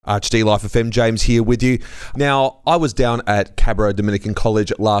HD Life FM, James here with you. Now, I was down at Cabra Dominican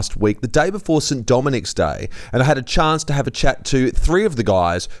College last week, the day before St. Dominic's Day, and I had a chance to have a chat to three of the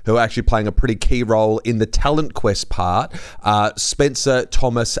guys who are actually playing a pretty key role in the Talent Quest part, Spencer,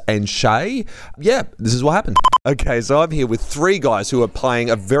 Thomas and Shay. Yeah, this is what happened. Okay, so I'm here with three guys who are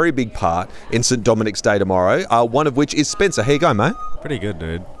playing a very big part in St. Dominic's Day tomorrow, one of which is Spencer. How you going, mate? Pretty good,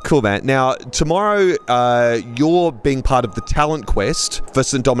 dude. Cool, man. Now, tomorrow, you're being part of the Talent Quest for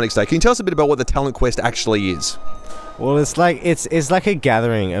St. Dominic's Day. Can you tell us a bit about what the Talent Quest actually is? Well, it's like a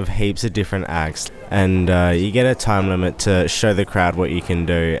gathering of heaps of different acts, and you get a time limit to show the crowd what you can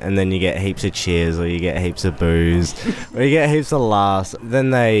do, and then you get heaps of cheers, or you get heaps of boos, or you get heaps of laughs. Then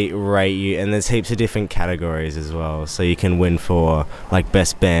they rate you, and there's heaps of different categories as well. So you can win for like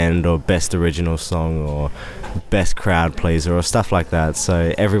best band, or best original song, or best crowd pleaser, or stuff like that.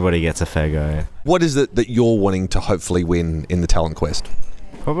 So everybody gets a fair go. What is it that you're wanting to hopefully win in the Talent Quest?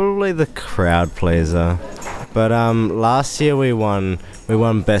 Probably the crowd pleaser. But last year we won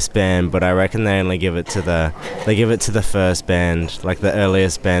best band, but I reckon they only give it to the first band, like the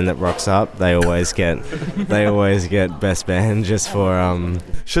earliest band that rocks up. They always get best band just for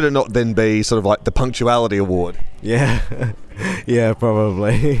Should it not then be sort of like the punctuality award? Yeah. Yeah,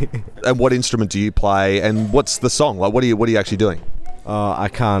 probably. And what instrument do you play, and what's the song? Like what are you actually doing? I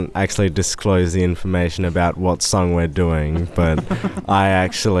can't actually disclose the information about what song we're doing, but I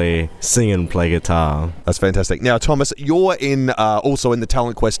actually sing and play guitar. That's fantastic. Now, Thomas, you're also in the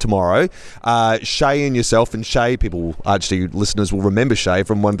Talent Quest tomorrow. Shay and yourself, and Shay, listeners will remember Shay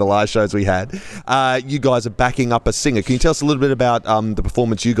from one of the last shows we had. You guys are backing up a singer. Can you tell us a little bit about the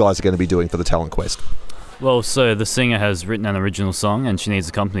performance you guys are going to be doing for the Talent Quest? Well, so the singer has written an original song and she needs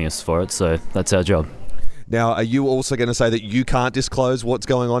accompanists for it, so that's our job. Now, are you also going to say that you can't disclose what's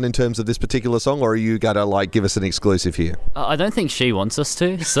going on in terms of this particular song, or are you going to give us an exclusive here? I don't think she wants us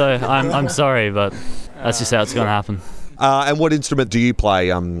to, so I'm sorry, but that's just how it's going to happen. And what instrument do you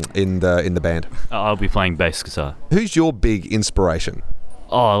play in the band? I'll be playing bass guitar. Who's your big inspiration?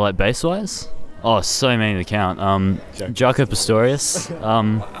 Oh, like bass-wise? Oh, so many to count. Jaco Pastorius.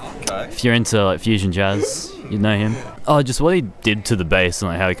 Okay. If you're into fusion jazz, you know him. Oh, just what he did to the bass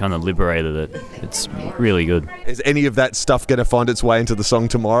and how he kind of liberated it. It's really good. Is any of that stuff going to find its way into the song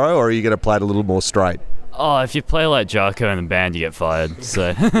tomorrow, or are you going to play it a little more straight? Oh, if you play like Jaco in the band, you get fired.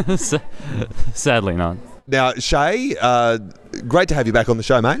 So, sadly not. Now, Shay, great to have you back on the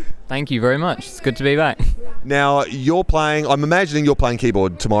show, mate. Thank you very much. It's good to be back. Now, I'm imagining you're playing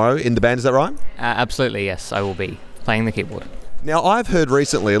keyboard tomorrow in the band, is that right? Absolutely, yes. I will be playing the keyboard. Now, I've heard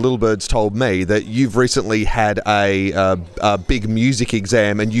recently, a Little Bird's told me, that you've recently had a big music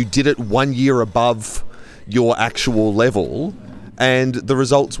exam and you did it 1 year above your actual level, and the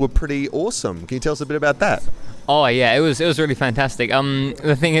results were pretty awesome. Can you tell us a bit about that? Oh yeah, it was really fantastic.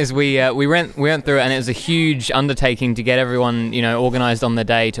 The thing is, we went through it, and it was a huge undertaking to get everyone organised on the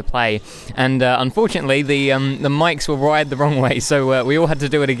day to play. And unfortunately, the mics were wired the wrong way, so we all had to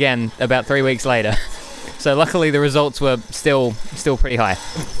do it again about 3 weeks later. So luckily, the results were still pretty high.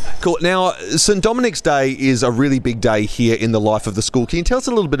 Cool. Now, St. Dominic's Day is a really big day here in the life of the school. Can you tell us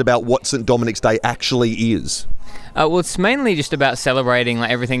a little bit about what St. Dominic's Day actually is? Well, it's mainly just about celebrating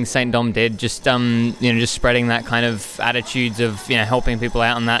everything St. Dom did, just spreading that kind of attitudes of helping people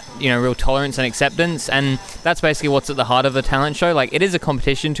out and that real tolerance and acceptance, and that's basically what's at the heart of the talent show. It is a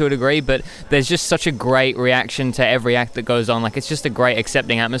competition to a degree, but there's just such a great reaction to every act that goes on. It's just a great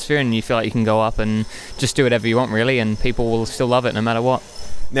accepting atmosphere, and you feel like you can go up and just do whatever you want really, and people will still love it no matter what.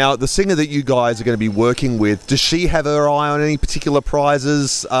 Now, the singer that you guys are going to be working with, does she have her eye on any particular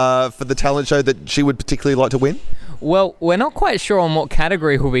prizes for the talent show that she would particularly like to win? Well, we're not quite sure on what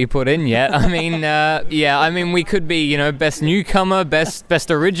category will be put in yet. I mean, we could be, best newcomer,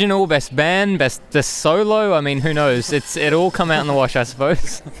 best original, best band, best solo. I mean, who knows? It'll all come out in the wash, I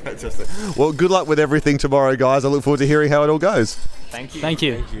suppose. Fantastic. Well, good luck with everything tomorrow, guys. I look forward to hearing how it all goes. Thank you. Thank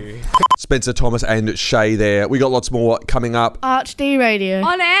you. Spencer, Thomas and Shay there. We got lots more coming up. HD Radio.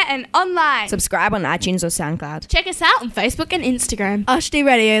 On air and online. Subscribe on iTunes or SoundCloud. Check us out on Facebook and Instagram. HD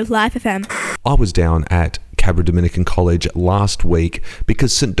Radio, Life FM. I was down at Cabra Dominican College last week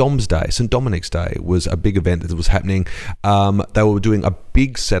because St. Dominic's Day was a big event that was happening. They were doing a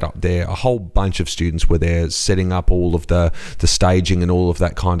big setup there. A whole bunch of students were there setting up all of the staging and all of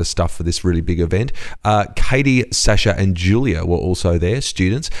that kind of stuff for this really big event. Katie, Sasha and Julia were also there,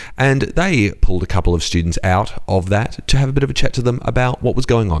 students, and they pulled a couple of students out of that to have a bit of a chat to them about what was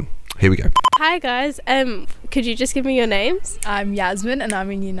going on. Here we go. Hi guys, could you just give me your names? I'm Yasmin and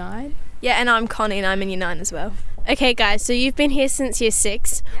I'm in Year 9. Yeah, and I'm Connie and I'm in Year 9 as well. Okay guys, so you've been here since Year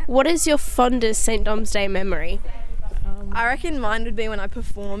 6. What is your fondest St. Dom's Day memory? I reckon mine would be when I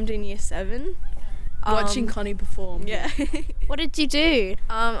performed in year 7. Watching Connie perform. Yeah. What did you do?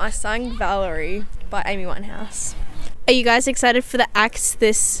 I sang Valerie by Amy Winehouse. Are you guys excited for the acts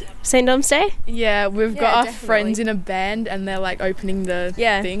this St. Dom's Day? Yeah, we've Yeah, got our definitely. friends in a band and they're like opening the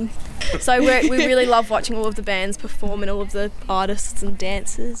Yeah. thing. So we really love watching all of the bands perform and all of the artists and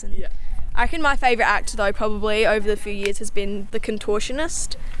dancers. And Yeah. I reckon my favourite act though probably over the few years has been The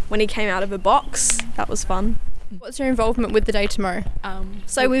Contortionist when he came out of a box. That was fun. What's your involvement with the day tomorrow?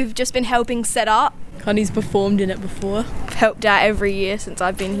 So we've just been helping set up. Connie's performed in it before. I've helped out every year since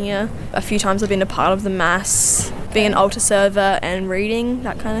I've been here. A few times I've been a part of the mass, being an altar server and reading,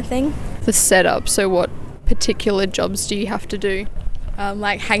 that kind of thing. The setup. So what particular jobs do you have to do?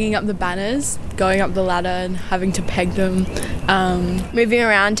 Like hanging up the banners, going up the ladder and having to peg them. Moving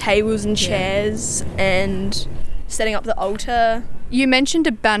around tables and Yeah. chairs and setting up the altar. You mentioned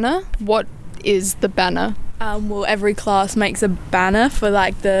a banner. What is the banner? Well, every class makes a banner for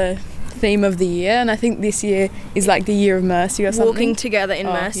like the theme of the year, and I think this year is like the year of mercy or something. Walking together in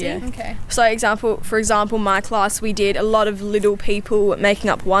Oh, mercy. yeah. Okay. So for example, my class, we did a lot of little people making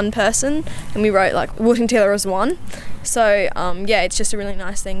up one person, and we wrote like walking together as one. So yeah, it's just a really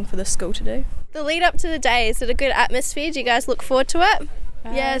nice thing for the school to do. The lead up to the day, is it a good atmosphere? Do you guys look forward to it?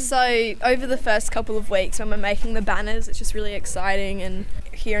 Yeah, so over the first couple of weeks when we're making the banners, it's just really exciting and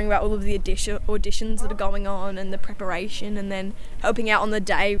hearing about all of the auditions that are going on and the preparation and then helping out on the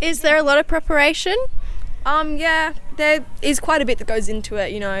day. Is there a lot of preparation? Yeah, there is quite a bit that goes into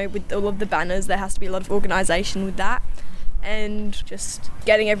it, you know, with all of the banners. There has to be a lot of organisation with that and just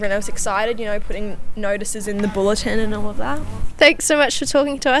getting everyone else excited, you know, putting notices in the bulletin and all of that. Thanks so much for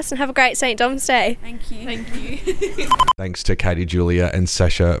talking to us and have a great St. Dom's Day. Thank you. Thanks to Katie, Julia and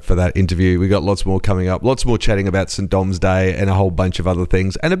Sasha for that interview. We got lots more coming up, lots more chatting about St. Dom's Day and a whole bunch of other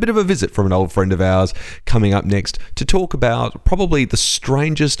things, and a bit of a visit from an old friend of ours coming up next to talk about probably the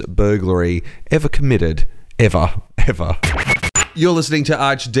strangest burglary ever committed, ever. You're listening to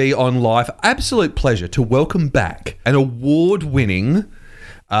ArchD on Life. Absolute pleasure to welcome back an award-winning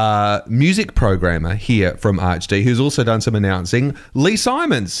music programmer here from ArchD, who's also done some announcing, Lee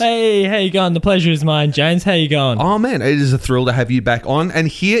Simons. Hey, how you going? The pleasure is mine, James. How you going? Oh man, it is a thrill to have you back on and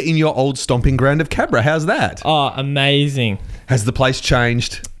here in your old stomping ground of Cabra. How's that? Oh, amazing. Has the place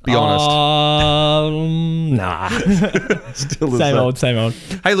changed? Be honest. Nah. Still the Same old.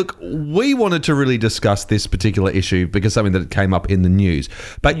 Hey, look, we wanted to really discuss this particular issue because something that came up in the news.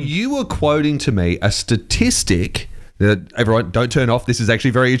 But you were quoting to me a statistic. Everyone, don't turn off. This is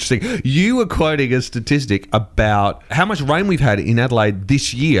actually very interesting. You were quoting a statistic about how much rain we've had in Adelaide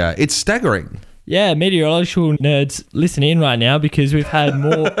this year. It's staggering. Yeah, meteorological nerds, listen in right now because we've had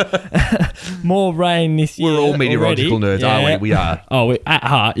more rain this year. We're all meteorological already. nerds, aren't we? We are. Oh, at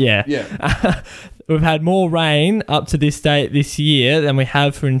heart, yeah. Yeah. We've had more rain up to this date this year than we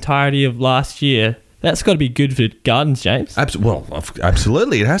have for entirety of last year. That's got to be good for gardens, James.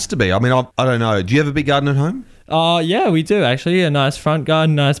 Absolutely. It has to be. I mean, I don't know. Do you have a big garden at home? Yeah, we do actually. A nice front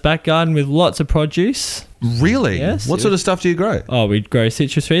garden, nice back garden with lots of produce. Really? Yes. What sort of stuff do you grow? Oh, we grow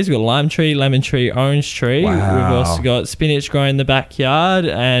citrus trees. We've got lime tree, lemon tree, orange tree. Wow. We've also got spinach growing in the backyard,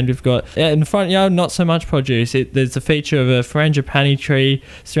 and we've got in the front yard not so much produce. There's a feature of a frangipani tree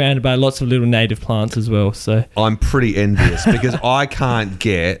surrounded by lots of little native plants as well. So I'm pretty envious because I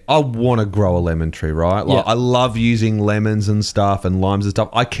want to grow a lemon tree, right? Like, Yeah. I love using lemons and stuff and limes and stuff.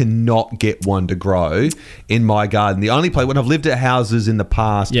 I cannot get one to grow in my garden. The only place when I've lived at houses in the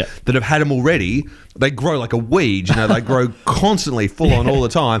past Yeah. that have had them already, they grow like a weed, you know, they grow constantly full on all the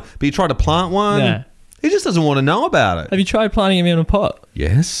time. But you try to plant one, Yeah. he just doesn't want to know about it. have you tried planting them in a pot?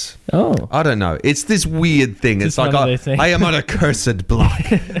 Yes. Oh. I don't know. It's this weird thing. It's Just like one of those things. I am an accursed block.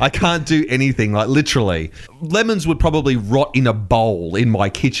 I can't do anything. Like literally, lemons would probably rot in a bowl in my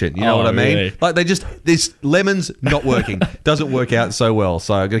kitchen. You know Oh, what I mean? really? Like this lemon's not working. Doesn't work out so well.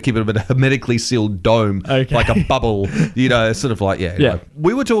 So I'm gonna keep it a bit hermetically sealed dome, Okay. like a bubble. You know, sort of like yeah. Yeah.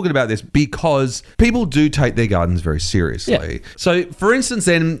 We were talking about this because people do take their gardens very seriously. Yeah. So, for instance,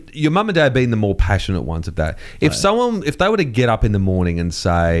 then your mum and dad being the more passionate ones of that. If they were to get up in the morning and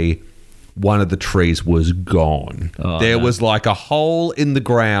say one of the trees was gone, there was like a hole in the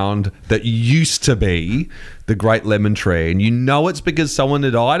ground that used to be the great lemon tree, and you know it's because someone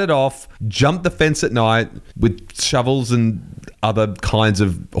had eyed it off, jumped the fence at night with shovels and other kinds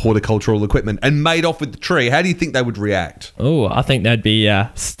of horticultural equipment, and made off with the tree. How do you think they would react? Oh, I think that'd be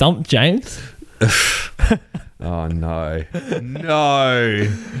stumped, James. Oh no,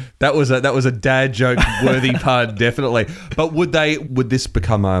 that was a dad joke worthy pun, definitely. But would this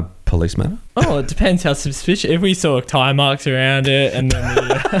become a police matter? Oh, it depends how suspicious. If we saw tire marks around it, and then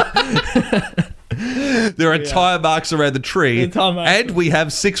There are tire marks around the tree, The tire marks. and we have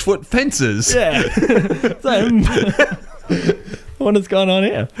 6-foot fences. Yeah. What is going on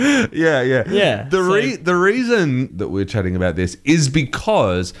here? Yeah. Yeah, The reason that we're chatting about this is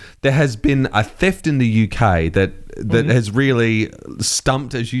because there has been a theft in the UK that has really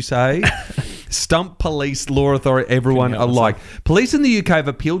stumped, as you say, stumped police, law authority, everyone alike. Police in the UK have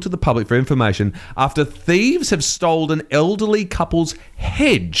appealed to the public for information after thieves have stolen an elderly couple's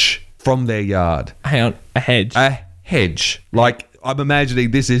hedge from their yard. Hang on, a hedge. A hedge. Like, I'm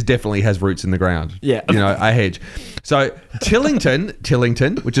imagining this definitely has roots in the ground. Yeah. You know, a hedge. So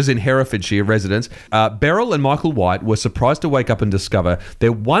Tillington, which is in Herefordshire residents, Beryl and Michael White were surprised to wake up and discover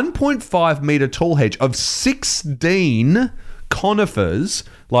their 1.5 metre tall hedge of 16 conifers,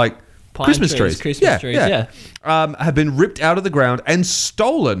 like Pine Christmas trees, trees. Christmas trees, yeah. Have been ripped out of the ground and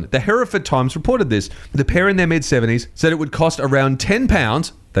stolen. The Hereford Times reported this. The pair in their mid-70s said it would cost around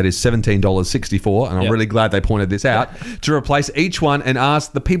 £10, that is $17.64, and I'm really glad they pointed this out, to replace each one, and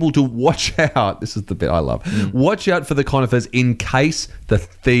asked the people to watch out. This is the bit I love. Watch out for the conifers in case the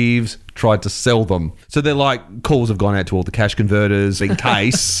thieves tried to sell them. So they're like, calls have gone out to all the cash converters in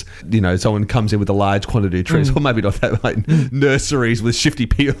case, someone comes in with a large quantity of trees, or maybe not that, like nurseries with shifty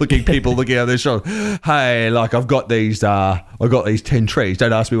looking people looking out their shoulder. Hey, like I've got these 10 trees.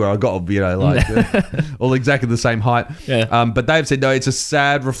 Don't ask me where I got them, all exactly the same height. Yeah. But they've said, no, it's a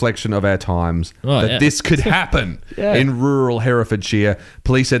sad reflection of our times that this could happen in rural Herefordshire.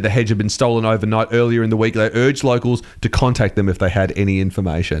 Police said the hedge had been stolen overnight earlier in the week. They urged locals to contact them if they had any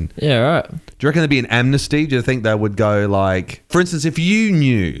information. Yeah, right. Do you reckon there'd be an amnesty? Do you think they would go like, for instance, if you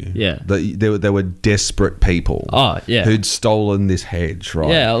knew that there were desperate people who'd stolen this hedge, right?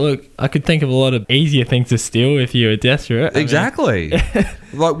 Yeah, look, I could think of a lot of easier things to steal if you were desperate. Exactly.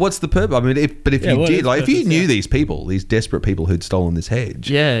 Like, what's the purpose? I mean, if you did, like, if you knew these people, these desperate people who'd stolen this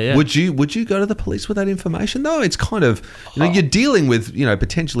hedge, would you go to the police with that information? No, it's kind of, you're dealing with,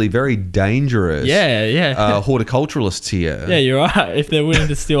 potentially very dangerous horticulturalists here. Yeah, you're right. If they're willing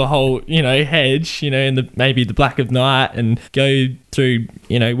to steal a whole, hedge, in maybe the black of night and go through,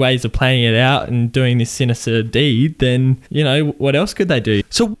 ways of planning it out and doing this sinister deed, then, what else could they do?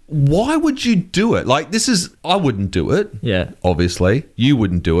 So why would you do it? Like, I wouldn't do it. Yeah. Obviously. You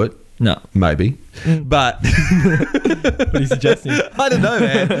wouldn't do it. No. Maybe. But what are you suggesting? I don't know,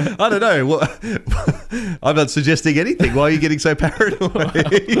 man. I don't know. I'm not suggesting anything. Why are you getting so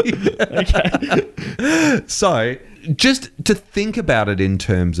paranoid? Okay. So, just to think about it in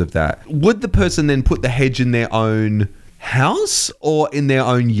terms of that, would the person then put the hedge in their own house or in their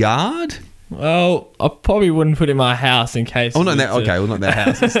own yard? Well, I probably wouldn't put it in my house in case. Oh, not that. Okay, well, not that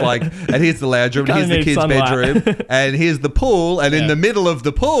house. It's like, and here's the lounge room, and here's the kids' sunlight. bedroom, and here's the pool, and in the middle of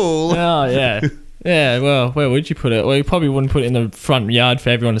the pool. Oh, yeah. Yeah, well, where would you put it? Well, you probably wouldn't put it in the front yard for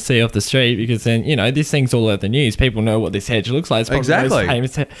everyone to see off the street because then, this thing's all over the news. People know what this hedge looks like. It's probably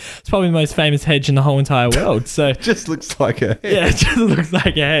it's probably the most famous hedge in the whole entire world. So it just looks like a hedge. Yeah, it just looks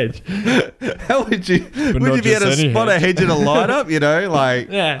like a hedge. How would you be able to spot a hedge in a lineup?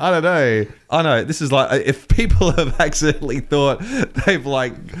 I don't know. I know, this is like, if people have accidentally thought they've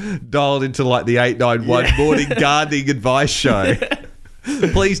dialed into the 891 morning gardening advice show.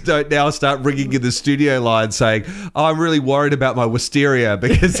 Please don't now start ringing in the studio line saying, I'm really worried about my wisteria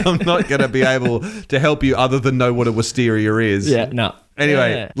because I'm not going to be able to help you other than know what a wisteria is. Yeah, no.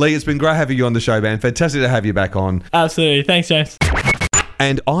 Anyway, Lee, it's been great having you on the show, man. Fantastic to have you back on. Absolutely. Thanks, James.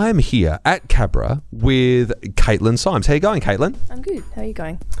 And I am here at Cabra with Caitlin Symes. How you going, Caitlin? I'm good. How are you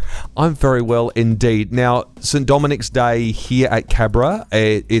going? I'm very well indeed. Now, St. Dominic's Day here at Cabra,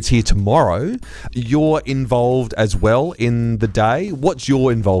 it's here tomorrow. You're involved as well in the day. What's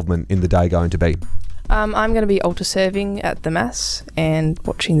your involvement in the day going to be? I'm going to be altar serving at the Mass and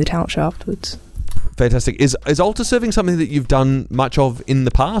watching the talent show afterwards. Fantastic. Is altar serving something that you've done much of in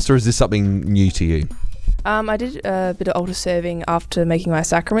the past, or is this something new to you? I did a bit of altar serving after making my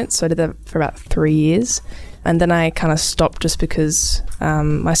sacraments, so I did that for about 3 years. And then I kind of stopped just because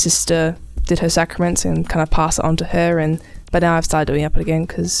my sister did her sacraments and kind of passed it on to her. But now I've started doing it again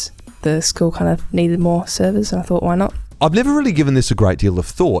because the school kind of needed more servers, and I thought, why not? I've never really given this a great deal of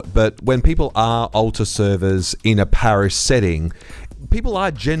thought, but when people are altar servers in a parish setting, people are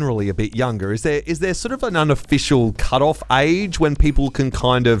generally a bit younger. Is there sort of an unofficial cutoff age when people can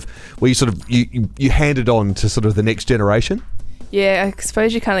kind of, where you sort of you hand it on to sort of the next generation? Yeah, I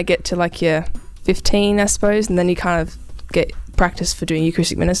suppose you kind of get to your 15, I suppose, and then you kind of get practice for doing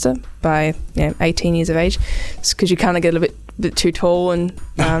Eucharistic minister by 18 years of age, because you kind of get a bit too tall and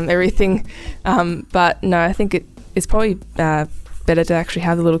everything. But no, I think it's probably better to actually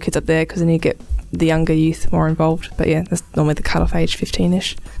have the little kids up there because then you get the younger youth more involved. But yeah, that's normally the cut-off age,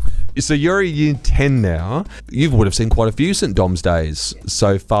 15-ish. So you're in year 10 now. You would have seen quite a few St. Dom's Days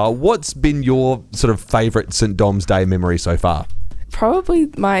so far. What's been your sort of favourite St. Dom's Day memory so far? Probably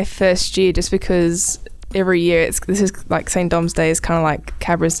my first year, just because every year this is like St. Dom's Day is kind of like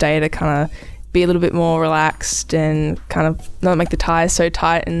Cabra's Day to kind of be a little bit more relaxed and kind of not make the ties so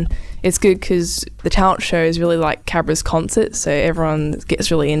tight. And it's good because the talent show is really like Cabra's concert, so everyone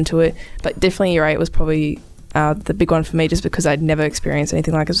gets really into it. But definitely year 8 was probably the big one for me, just because I'd never experienced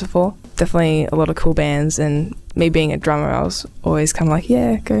anything like this before. Definitely a lot of cool bands, and me being a drummer, I was always kind of like,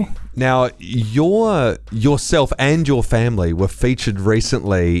 yeah, go. Now, yourself and your family were featured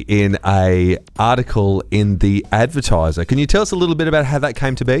recently in a article in The Advertiser. Can you tell us a little bit about how that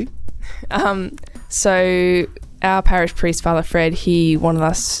came to be? So our parish priest, Father Fred, he wanted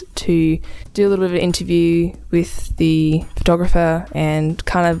us to do a little bit of an interview with the photographer and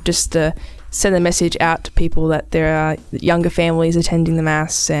kind of just send a message out to people that there are younger families attending the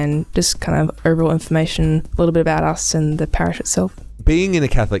Mass, and just kind of overall information, a little bit about us and the parish itself. Being in a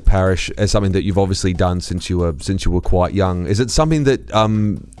Catholic parish is something that you've obviously done since you were quite young. Is it something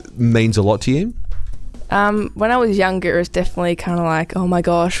that means a lot to you? When I was younger, it was definitely kind of like, oh my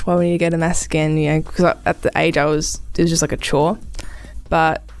gosh, why would you go to Mass again? You know, because at the age it was just like a chore.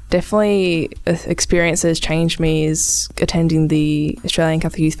 But definitely an experience that has changed me is attending the Australian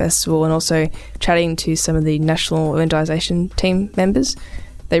Catholic Youth Festival, and also chatting to some of the National Evangelisation Team members.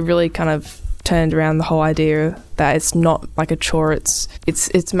 They really kind of turned around the whole idea that it's not like a chore. It's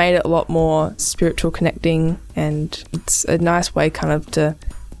made it a lot more spiritual, connecting, and it's a nice way kind of to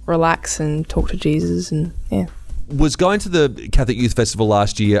relax and talk to Jesus. And yeah. Was going to the Catholic Youth Festival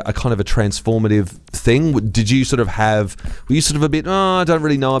last year a kind of a transformative thing? Did you were you sort of a bit, I don't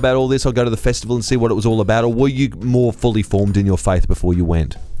really know about all this, I'll go to the festival and see what it was all about, or were you more fully formed in your faith before you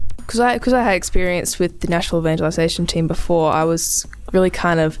went? Because I had experience with the National Evangelisation Team before, I was really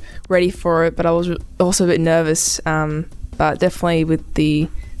kind of ready for it, but I was also a bit nervous. But definitely with the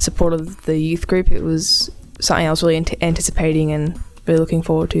support of the youth group, it was something I was really anticipating and really looking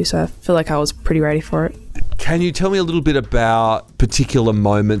forward to, so I feel like I was pretty ready for it. Can you tell me a little bit about particular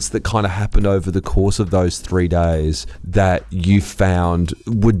moments that kind of happened over the course of those 3 days that you found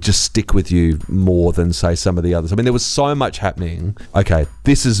would just stick with you more than, say, some of the others? I mean, there was so much happening. Okay,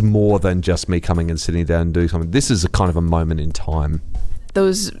 this is more than just me coming and sitting down and doing something. This is a kind of a moment in time. There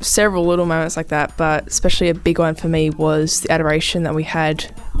was several little moments like that, but especially a big one for me was the adoration that we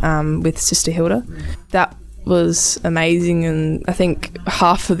had with Sister Hilda. That was amazing, and I think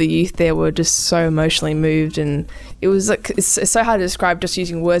half of the youth there were just so emotionally moved, and it was like, it's so hard to describe just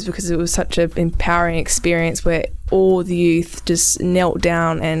using words, because it was such an empowering experience where all the youth just knelt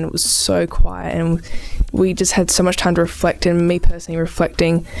down and it was so quiet, and we just had so much time to reflect, and me personally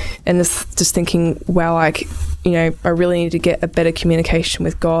reflecting and just thinking, wow, like, you know, I really need to get a better communication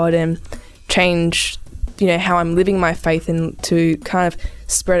with God and change, you know, how I'm living my faith, and to kind of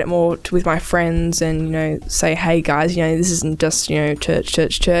spread it more with my friends, and, you know, say, hey guys, you know, this isn't just, you know,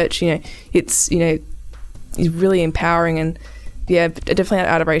 church, you know, it's, you know, it's really empowering. And yeah, definitely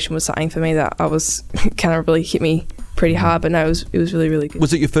adoration was something for me that I was kind of really hit me pretty hard, but no, it was really, really good.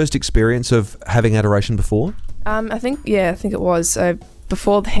 Was it your first experience of having adoration before? I think it was.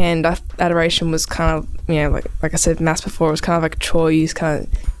 Beforehand, adoration was kind of, you know, like I said, Mass before, it was kind of like a chore. You just kind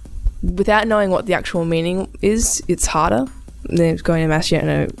of, without knowing what the actual meaning is, it's harder. Then going to Mass, you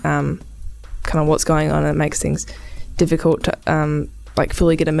don't know kind of what's going on, and it makes things difficult to like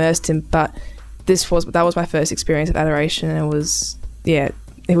fully get immersed in. But that was my first experience of adoration, and it was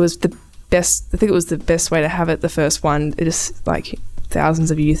the best. I think it was the best way to have it. The first one, it just like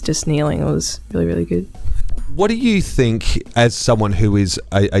thousands of youth just kneeling. It was really, really good. What do you think, as someone who is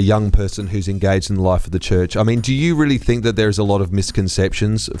a young person who's engaged in the life of the church? I mean, do you really think that there's a lot of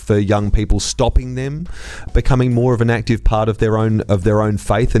misconceptions for young people, stopping them becoming more of an active part of their own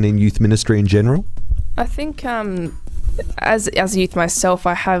faith and in youth ministry in general? I think as a youth myself,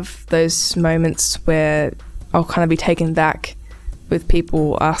 I have those moments where I'll kind of be taken back with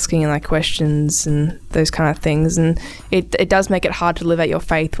people asking like questions and those kind of things, and it does make it hard to live out your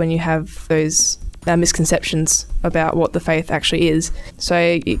faith when you have those misconceptions about what the faith actually is.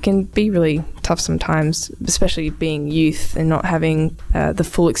 So it can be really tough sometimes, especially being youth and not having the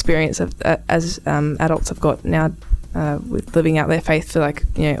full experience of as adults have got now with living out their faith for, like,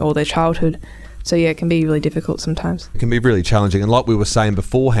 you know, all their childhood. So yeah, it can be really difficult sometimes. It can be really challenging, and like we were saying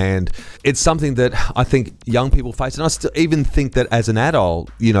beforehand, it's something that I think young people face, and I still even think that as an adult,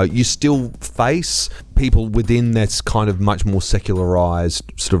 you know, you still face people within this kind of much more secularized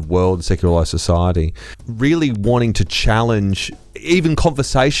sort of world, secularized society, really wanting to challenge, even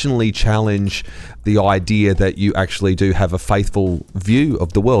conversationally challenge, the idea that you actually do have a faithful view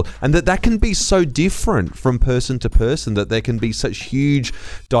of the world, and that can be so different from person to person, that there can be such huge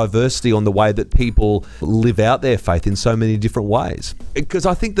diversity on the way that people live out their faith in so many different ways. Because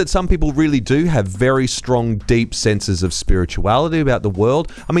I think that some people really do have very strong, deep senses of spirituality about the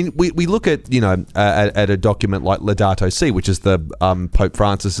world. I mean, we look at, you know, at a document like Laudato Si, which is the Pope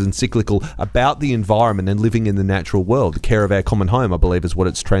Francis encyclical about the environment and living in the natural world. The care of our common home, I believe, is what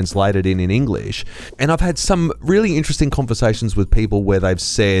it's translated in English. And I've had some really interesting conversations with people where they've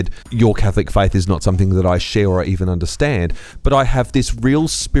said, your Catholic faith is not something that I share or even understand, but I have this real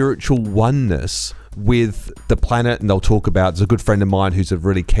spiritual oneness with the planet. And they'll talk about, there's a good friend of mine who's a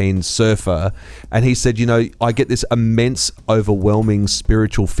really keen surfer, and he said, you know, I get this immense, overwhelming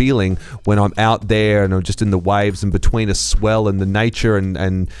spiritual feeling when I'm out there and I'm just in the waves and between a swell and the nature,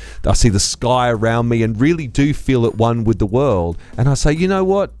 and I see the sky around me and really do feel at one with the world. And I say, you know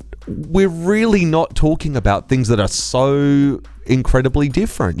what? We're really not talking about things that are so incredibly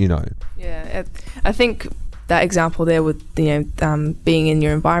different, you know? Yeah, I think that example there with, you know, being in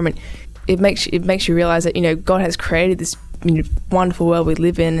your environment, it makes you realize that, you know, God has created this, you know, wonderful world we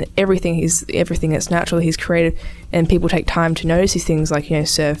live in. Everything that's natural He's created, and people take time to notice these things, like, you know,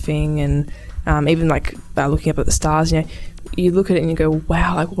 surfing and even like looking up at the stars. You know, you look at it and you go,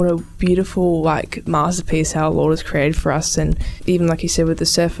 wow, like what a beautiful like masterpiece our Lord has created for us. And even like you said with the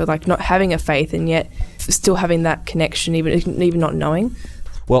surfer, like not having a faith and yet still having that connection, even not knowing.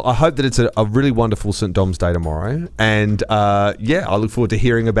 Well, I hope that it's a really wonderful St. Dom's Day tomorrow. And yeah, I look forward to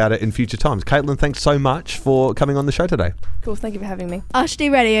hearing about it in future times. Caitlin, thanks so much for coming on the show today. Cool, thank you for having me.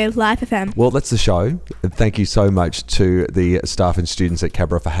 RHD Radio, Live FM. Well, that's the show. Thank you so much to the staff and students at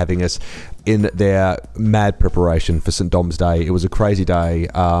Cabra for having us in their mad preparation for St. Dom's Day. It was a crazy day,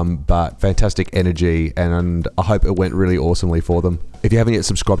 but fantastic energy, and I hope it went really awesomely for them. If you haven't yet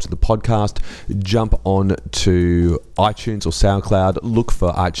subscribed to the podcast, jump on to iTunes or SoundCloud, look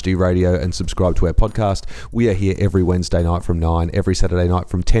for RHD Radio and subscribe to our podcast. We are here every Wednesday night from 9, every Saturday night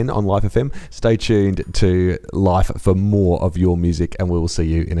from 10 on Life FM. Stay tuned to Life for more of your music, and we will see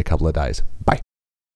you in a couple of days. Bye.